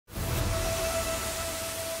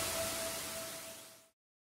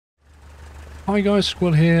Hi guys,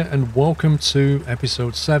 Squill here and welcome to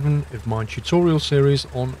episode 7 of my tutorial series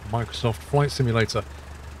on Microsoft Flight Simulator.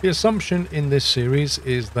 The assumption in this series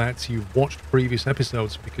is that you've watched previous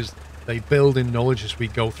episodes because they build in knowledge as we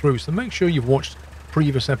go through, so make sure you've watched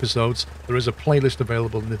previous episodes. There is a playlist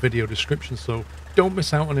available in the video description, so don't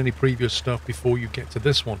miss out on any previous stuff before you get to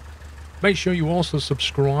this one. Make sure you also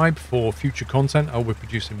subscribe for future content. I'll be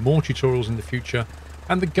producing more tutorials in the future,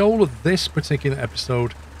 and the goal of this particular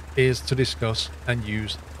episode is to discuss and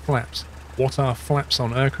use flaps. What are flaps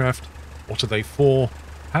on aircraft? What are they for?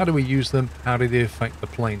 How do we use them? How do they affect the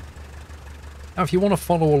plane? Now, if you want to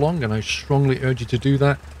follow along, and I strongly urge you to do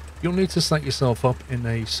that, you'll need to set yourself up in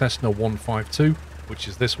a Cessna 152, which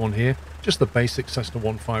is this one here, just the basic Cessna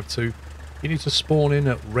 152. You need to spawn in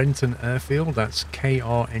at Renton Airfield, that's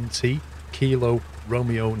KRNT, Kilo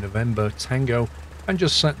Romeo November Tango, and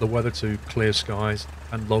just set the weather to clear skies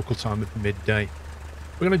and local time of midday.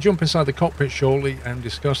 We're going to jump inside the cockpit shortly and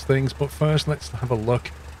discuss things, but first let's have a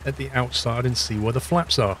look at the outside and see where the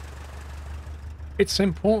flaps are. It's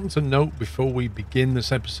important to note before we begin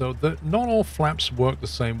this episode that not all flaps work the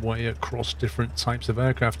same way across different types of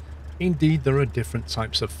aircraft. Indeed, there are different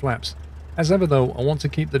types of flaps. As ever though, I want to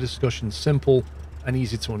keep the discussion simple and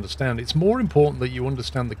easy to understand. It's more important that you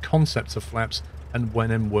understand the concepts of flaps and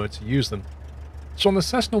when and where to use them. So on the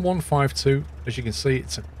Cessna 152, as you can see,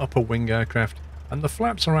 it's an upper wing aircraft, and the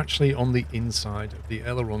flaps are actually on the inside of the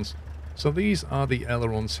ailerons. So these are the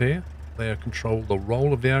ailerons here. They control the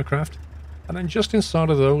roll of the aircraft. And then just inside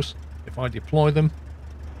of those, if I deploy them,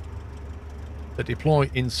 they deploy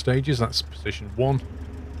in stages. That's position 1,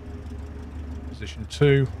 position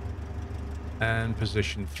 2, and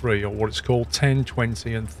position 3, or what it's called 10,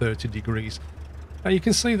 20, and 30 degrees. Now you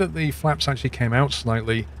can see that the flaps actually came out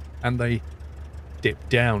slightly and they dip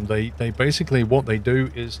down. They basically, what they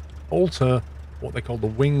do is alter what they call the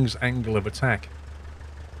wing's angle of attack.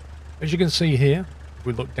 As you can see here, if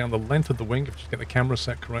we look down the length of the wing, if you just get the camera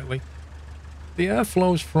set correctly, the air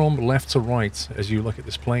flows from left to right as you look at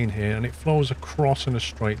this plane here, and it flows across in a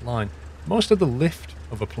straight line. Most of the lift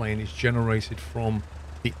of a plane is generated from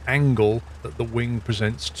the angle that the wing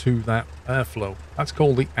presents to that airflow. That's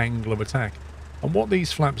called the angle of attack. And what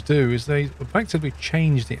these flaps do is they effectively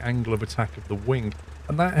change the angle of attack of the wing,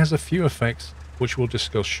 and that has a few effects which we'll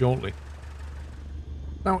discuss shortly.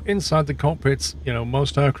 Now, inside the cockpits,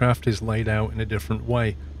 most aircraft is laid out in a different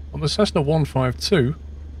way. On the Cessna 152,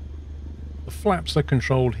 the flaps are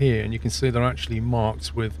controlled here, and you can see they're actually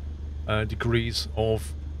marked with degrees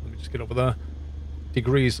of, let me just get over there,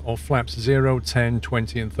 degrees of flaps 0, 10,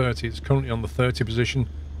 20, and 30. It's currently on the 30 position,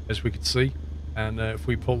 as we can see, and if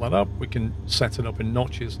we pull that up, we can set it up in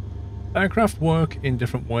notches. Aircraft work in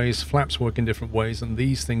different ways, flaps work in different ways, and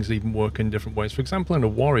these things even work in different ways. For example, in a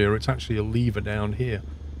Warrior, it's actually a lever down here.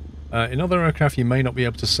 In other aircraft, you may not be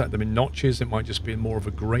able to set them in notches. It might just be more of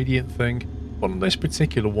a gradient thing. But on this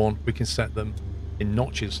particular one, we can set them in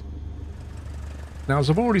notches. Now, as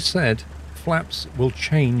I've already said, flaps will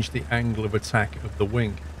change the angle of attack of the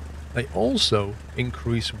wing. They also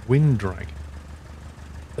increase wind drag.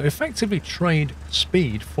 They effectively trade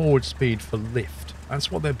speed, forward speed, for lift. That's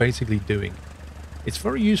what they're basically doing. It's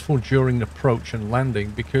very useful during approach and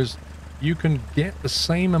landing because you can get the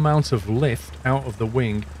same amount of lift out of the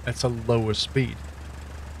wing at a lower speed.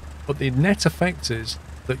 But the net effect is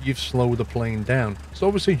that you've slowed the plane down. So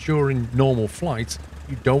obviously during normal flights,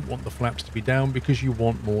 you don't want the flaps to be down because you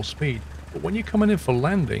want more speed. But when you're coming in for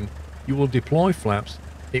landing, you will deploy flaps,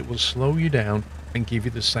 it will slow you down and give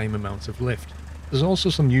you the same amount of lift. There's also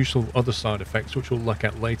some useful other side effects which we'll look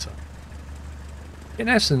at later. In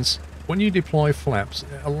essence, when you deploy flaps,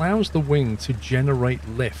 it allows the wing to generate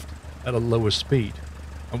lift at a lower speed.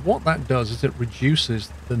 And what that does is it reduces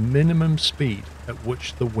the minimum speed at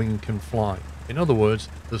which the wing can fly. In other words,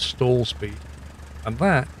 the stall speed. And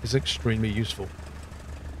that is extremely useful.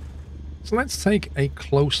 So let's take a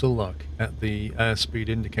closer look at the Airspeed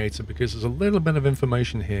Indicator because there's a little bit of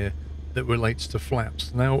information here that relates to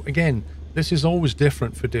flaps. Now, again, this is always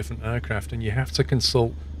different for different aircraft, and you have to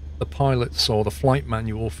consult the pilot's or the flight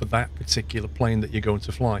manual for that particular plane that you're going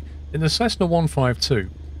to fly. In the Cessna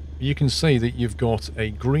 152, you can see that you've got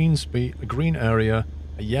a green area,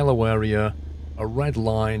 a yellow area, a red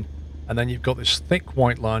line, and then you've got this thick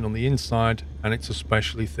white line on the inside, and it's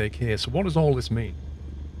especially thick here. So what does all this mean?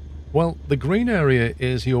 Well, the green area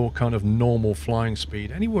is your kind of normal flying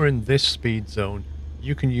speed. Anywhere in this speed zone,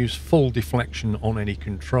 you can use full deflection on any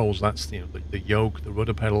controls. That's the yoke, the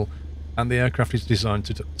rudder pedal, and the aircraft is designed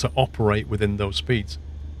to operate within those speeds.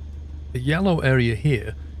 The yellow area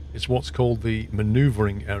here is what's called the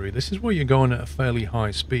maneuvering area. This is where you're going at a fairly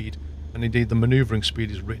high speed, And indeed the maneuvering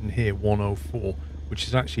speed is written here 104, which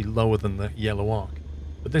is actually lower than the yellow arc.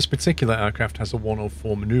 But this particular aircraft has a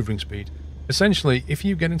 104 maneuvering speed. Essentially, if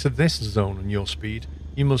you get into this zone on your speed,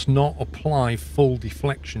 you must not apply full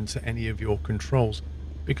deflection to any of your controls,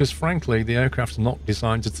 because frankly the aircraft's not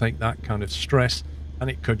designed to take that kind of stress, and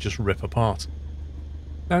it could just rip apart.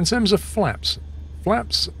 Now in terms of flaps,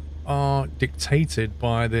 flaps are dictated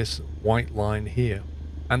by this white line here,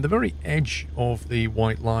 and the very edge of the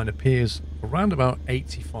white line appears around about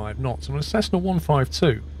 85 knots. On a Cessna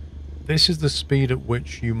 152, this is the speed at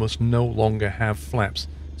which you must no longer have flaps.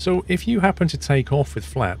 So if you happen to take off with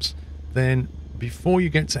flaps, then before you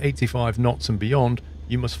get to 85 knots and beyond,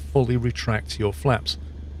 you must fully retract your flaps.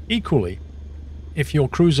 Equally, if you're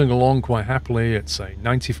cruising along quite happily at say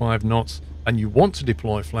 95 knots and you want to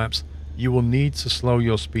deploy flaps, you will need to slow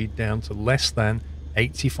your speed down to less than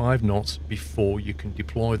 85 knots before you can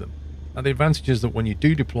deploy them. Now the advantage is that when you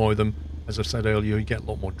do deploy them, as I said earlier, you get a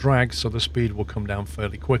lot more drag, so the speed will come down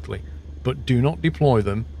fairly quickly. But do not deploy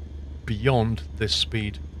them beyond this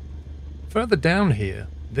speed. Further down here,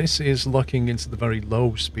 this is looking into the very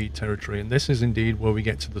low speed territory, and this is indeed where we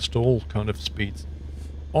get to the stall kind of speeds.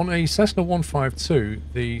 On a Cessna 152,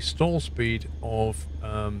 the stall speed of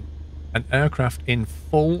an aircraft in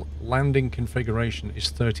full landing configuration is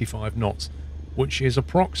 35 knots, which is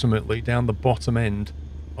approximately down the bottom end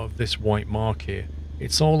of this white mark here.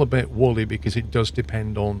 It's all a bit woolly because it does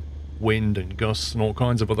depend on wind and gusts and all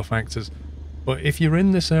kinds of other factors. But if you're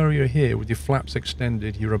in this area here with your flaps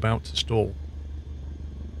extended, you're about to stall.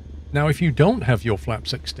 Now if you don't have your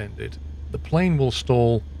flaps extended, the plane will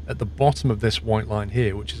stall at the bottom of this white line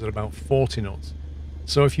here, which is at about 40 knots.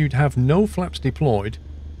 So if you'd have no flaps deployed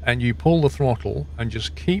and you pull the throttle and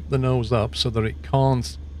just keep the nose up so that it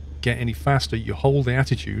can't get any faster, you hold the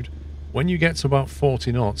attitude, when you get to about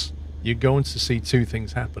 40 knots, you're going to see two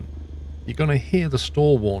things happen. You're going to hear the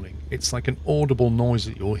stall warning. It's like an audible noise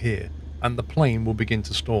that you'll hear, and the plane will begin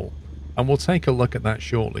to stall. And we'll take a look at that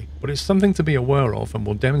shortly. But it's something to be aware of, and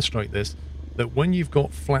we'll demonstrate this, that when you've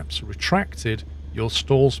got flaps retracted, your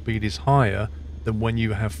stall speed is higher than when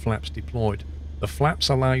you have flaps deployed. The flaps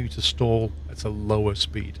allow you to stall at a lower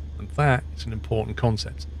speed, and that is an important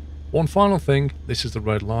concept. One final thing, this is the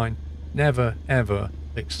red line, never ever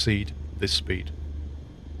exceed this speed.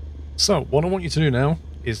 So what I want you to do now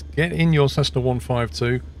is get in your Cessna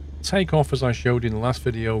 152, take off as I showed you in the last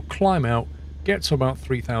video, climb out, get to about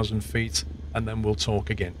 3,000 feet, and then we'll talk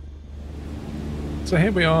again. So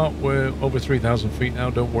here we are, we're over 3,000 feet now.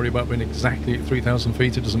 Don't worry about being exactly at 3,000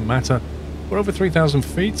 feet, it doesn't matter. We're over 3,000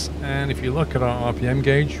 feet, and if you look at our RPM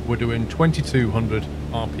gauge, we're doing 2200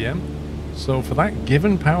 RPM. So for that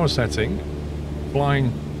given power setting,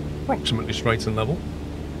 flying approximately straight and level,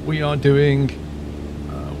 we are doing,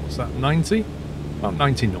 what's that, 90? About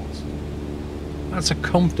 90 knots. That's a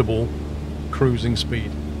comfortable cruising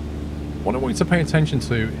speed. What I want you to pay attention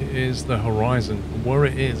to is the horizon, where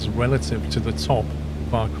it is relative to the top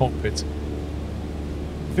of our cockpit.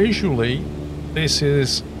 Visually, this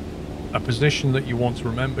is a position that you want to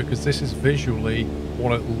remember, because this is visually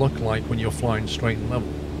what it looked like when you're flying straight and level.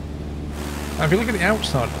 Now if you look at the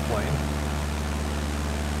outside of the plane,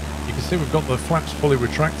 you can see we've got the flaps fully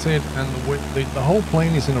retracted, and the whole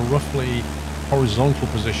plane is in a roughly horizontal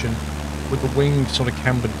position with the wing sort of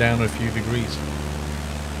cambered down a few degrees.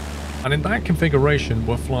 And in that configuration,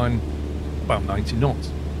 we're flying about 90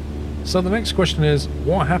 knots. So the next question is,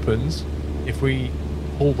 what happens if we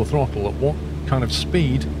pull the throttle? At what kind of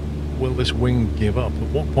speed will this wing give up? At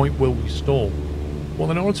what point will we stall? Well,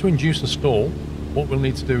 in order to induce a stall, what we'll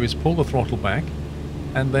need to do is pull the throttle back,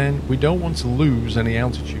 and then we don't want to lose any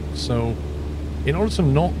altitude. So in order to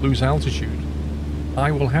not lose altitude,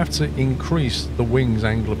 I will have to increase the wing's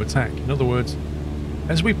angle of attack. In other words,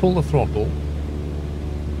 as we pull the throttle,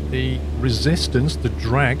 the resistance, the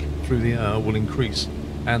drag through the air will increase,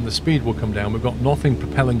 and the speed will come down. We've got nothing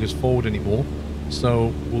propelling us forward anymore,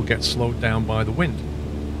 so we'll get slowed down by the wind,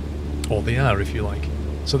 or the air if you like.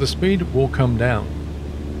 So the speed will come down.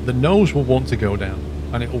 The nose will want to go down,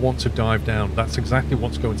 and it will want to dive down. That's exactly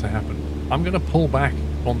what's going to happen. I'm going to pull back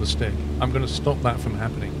on the stick. I'm going to stop that from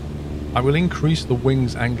happening. I will increase the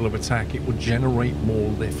wing's angle of attack. It will generate more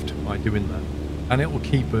lift by doing that, and it will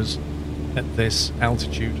keep us at this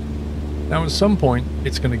altitude. Now at some point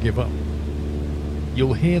it's going to give up.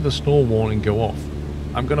 You'll hear the stall warning go off.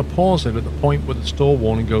 I'm going to pause it at the point where the stall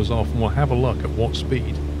warning goes off, and we'll have a look at what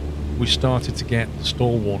speed we started to get the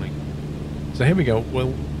stall warning. So here we go.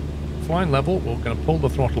 We'll flying level, we're going to pull the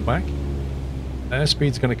throttle back,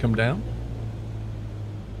 airspeed's going to come down,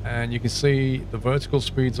 and you can see the vertical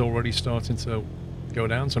speed's already starting to go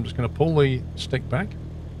down. So I'm just going to pull the stick back,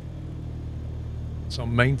 So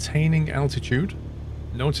maintaining altitude.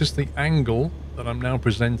 Notice the angle that I'm now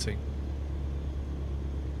presenting.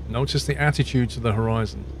 Notice the attitude to the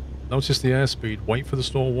horizon. Notice the airspeed. Wait for the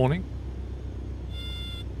stall warning.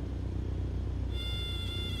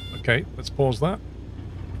 Okay, let's pause that.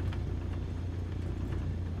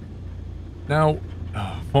 Now,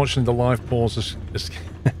 fortunately, the live pause is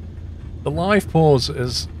the live pause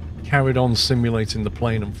has carried on simulating the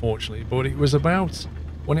plane, unfortunately. But it was about,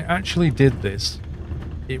 when it actually did this,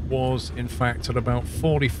 it was in fact at about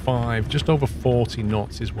 45, just over 40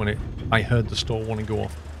 knots is when I heard the stall warning go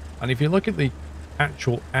off. And if you look at the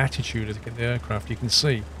actual attitude of the aircraft, you can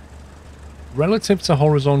see, relative to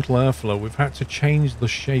horizontal airflow, we've had to change the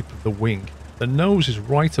shape of the wing. The nose is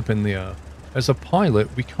right up in the air. As a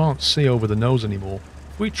pilot, we can't see over the nose anymore.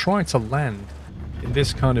 If we try to land in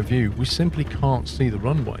this kind of view, we simply can't see the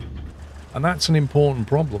runway. And that's an important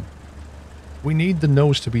problem. We need the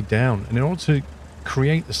nose to be down, and in order to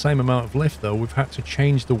create the same amount of lift, though, we've had to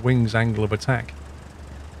change the wing's angle of attack.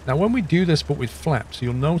 Now, when we do this but with flaps,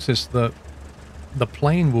 you'll notice that the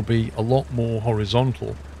plane will be a lot more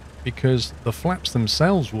horizontal, because the flaps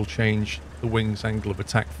themselves will change the wing's angle of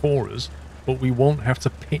attack for us, but we won't have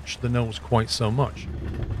to pitch the nose quite so much.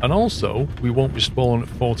 And also, we won't be stalling at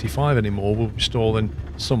 45 anymore, we'll be stalling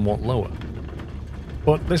somewhat lower.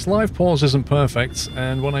 But this live pause isn't perfect,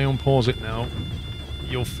 and when I unpause it now,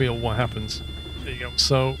 you'll feel what happens. There you go.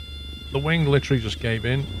 So, the wing literally just gave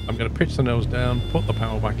in. I'm going to pitch the nose down, put the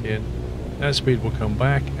power back in, airspeed will come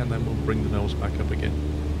back, and then we'll bring the nose back up again.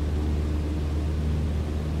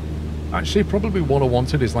 Actually, probably what I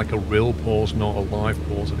wanted is like a real pause, not a live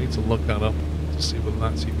pause. I need to look that up to see whether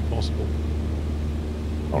that's even possible.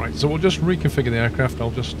 Alright, so we'll just reconfigure the aircraft. I'll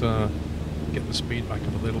just get the speed back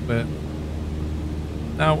up a little bit.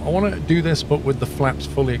 Now, I want to do this, but with the flaps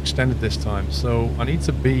fully extended this time. So I need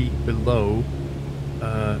to be below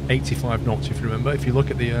 85 knots, if you remember. If you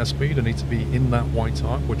look at the airspeed, I need to be in that white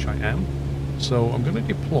arc, which I am. So I'm going to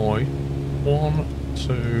deploy 1,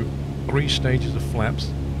 2, 3 stages of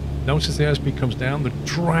flaps. Notice the airspeed comes down, the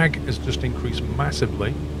drag has just increased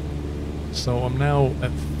massively. So I'm now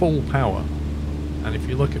at full power. And if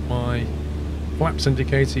you look at my flaps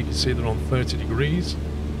indicator, you can see they're on 30 degrees.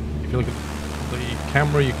 If you look at the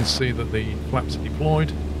camera, you can see that the flaps are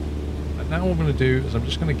deployed. And now what I'm going to do is I'm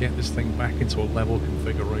just going to get this thing back into a level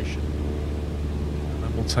configuration. And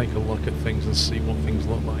then we'll take a look at things and see what things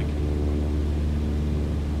look like.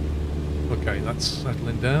 Okay, that's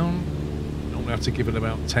settling down. Normally I have to give it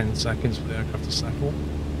about 10 seconds for the aircraft to settle.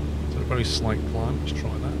 So a very slight climb. Let's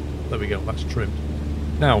try that. There we go, that's trimmed.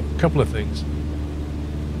 Now, a couple of things.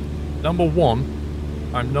 Number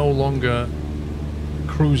one, I'm no longer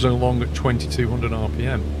cruising along at 2200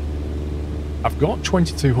 RPM. I've got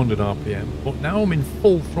 2200 RPM, but now I'm in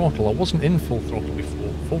full throttle. I wasn't in full throttle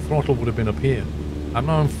before. Full throttle would have been up here. I'm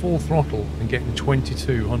now in full throttle and getting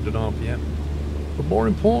 2200 RPM. But more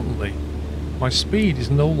importantly, my speed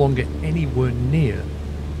is no longer anywhere near,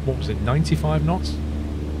 what was it, 95 knots?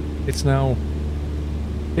 It's now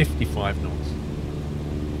 55 knots.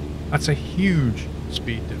 That's a huge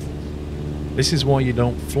speed difference. This is why you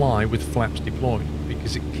don't fly with flaps deployed,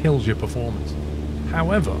 because it kills your performance.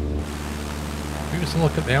 However, if you just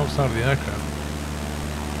look at the outside of the aircraft,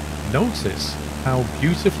 notice how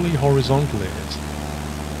beautifully horizontal it is.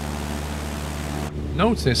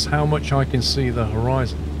 Notice how much I can see the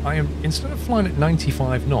horizon. I am, instead of flying at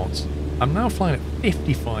 95 knots, I'm now flying at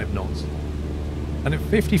 55 knots. And at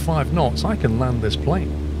 55 knots, I can land this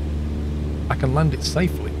plane. I can land it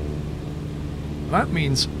safely. That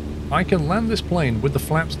means I can land this plane with the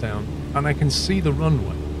flaps down, and I can see the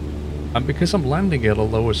runway. And because I'm landing at a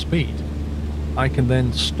lower speed, I can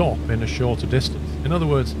then stop in a shorter distance. In other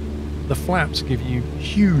words, the flaps give you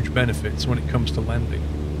huge benefits when it comes to landing.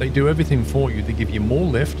 They do everything for you. They give you more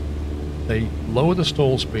lift, they lower the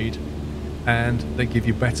stall speed, and they give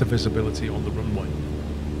you better visibility on the runway.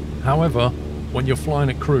 However, when you're flying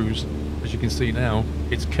at cruise, as you can see now,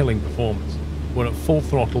 it's killing performance. We're at full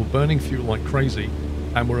throttle, burning fuel like crazy,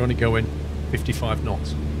 and we're only going 55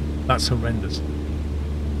 knots. That's horrendous.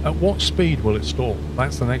 At what speed will it stall?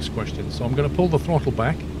 That's the next question. So I'm going to pull the throttle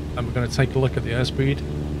back, and we're going to take a look at the airspeed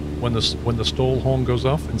when the stall horn goes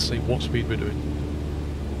off and see what speed we're doing.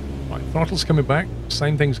 Right, throttle's coming back.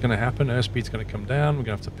 Same thing's going to happen. Airspeed's going to come down. We're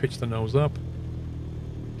going to have to pitch the nose up.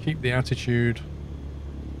 Keep the attitude.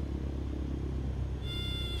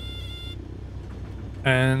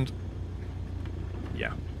 And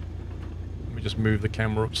yeah. Let me just move the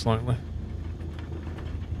camera up slightly.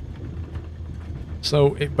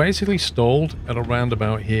 So it basically stalled at around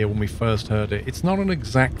about here when we first heard it. It's not an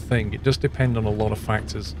exact thing. It does depend on a lot of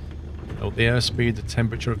factors. the airspeed, the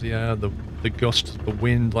temperature of the air, the gust, the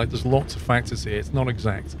wind. Like, there's lots of factors here. It's not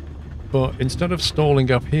exact. But instead of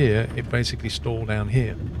stalling up here, it basically stalled down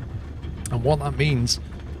here. And what that means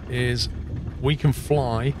is we can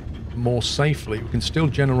fly more safely. We can still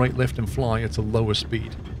generate lift and fly at a lower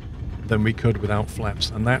speed than we could without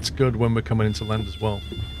flaps. And that's good when we're coming into land as well.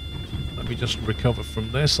 Let me just recover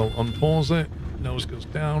from this. I'll unpause it. Nose goes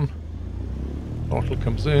down. Throttle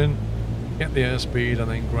comes in. Get the airspeed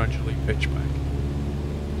and then gradually pitch back.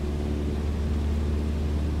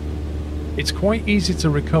 It's quite easy to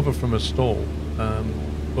recover from a stall,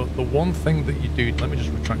 but the one thing that you do... Let me just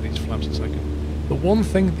retract these flaps a second. The one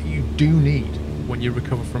thing that you do need when you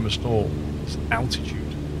recover from a stall is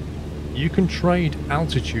altitude. You can trade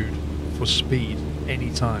altitude for speed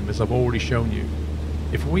anytime, as I've already shown you.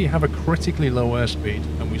 If we have a critically low airspeed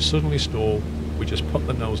and we suddenly stall, we just put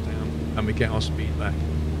the nose down and we get our speed back.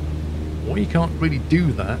 What you can't really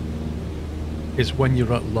do that is when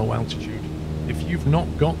you're at low altitude. If you've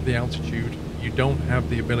not got the altitude, you don't have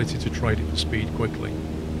the ability to trade it for speed quickly.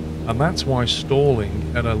 And that's why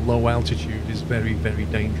stalling at a low altitude is very, very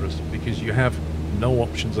dangerous, because you have no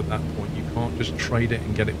options at that point. You can't just trade it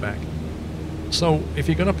and get it back. So if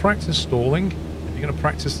you're going to practice stalling, if you're going to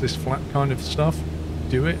practice this flap kind of stuff,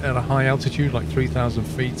 do it at a high altitude like 3,000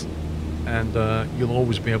 feet, and you'll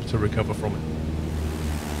always be able to recover from it.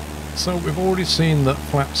 So we've already seen that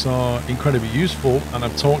flaps are incredibly useful, and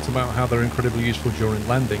I've talked about how they're incredibly useful during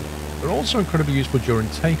landing. They're also incredibly useful during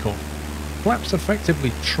takeoff. Flaps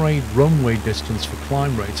effectively trade runway distance for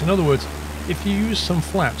climb rate. In other words, if you use some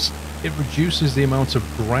flaps, it reduces the amount of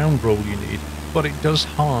ground roll you need, but it does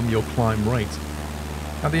harm your climb rate.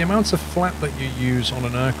 Now, the amount of flap that you use on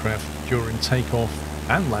an aircraft during takeoff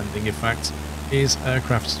and landing, in fact, is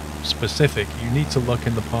aircraft specific. You need to look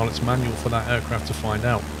in the pilot's manual for that aircraft to find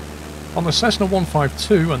out. On the Cessna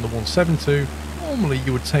 152 and the 172, normally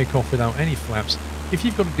you would take off without any flaps. If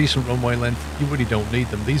you've got a decent runway length, you really don't need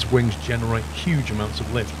them. These wings generate huge amounts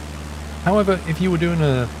of lift. However, if you were doing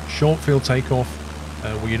a short field takeoff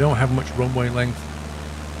where you don't have much runway length,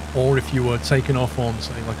 or if you were taking off on,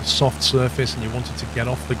 say, like a soft surface and you wanted to get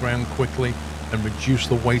off the ground quickly and reduce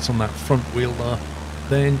the weight on that front wheel there,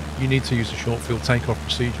 then you need to use a short field takeoff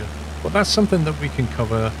procedure. But that's something that we can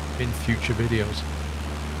cover in future videos.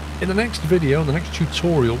 In the next video, the next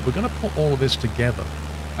tutorial, we're going to put all of this together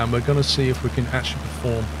and we're going to see if we can actually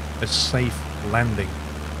perform a safe landing.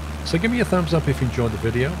 So give me a thumbs up if you enjoyed the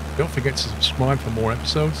video. Don't forget to subscribe for more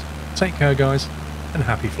episodes. Take care, guys, and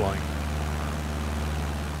happy flying.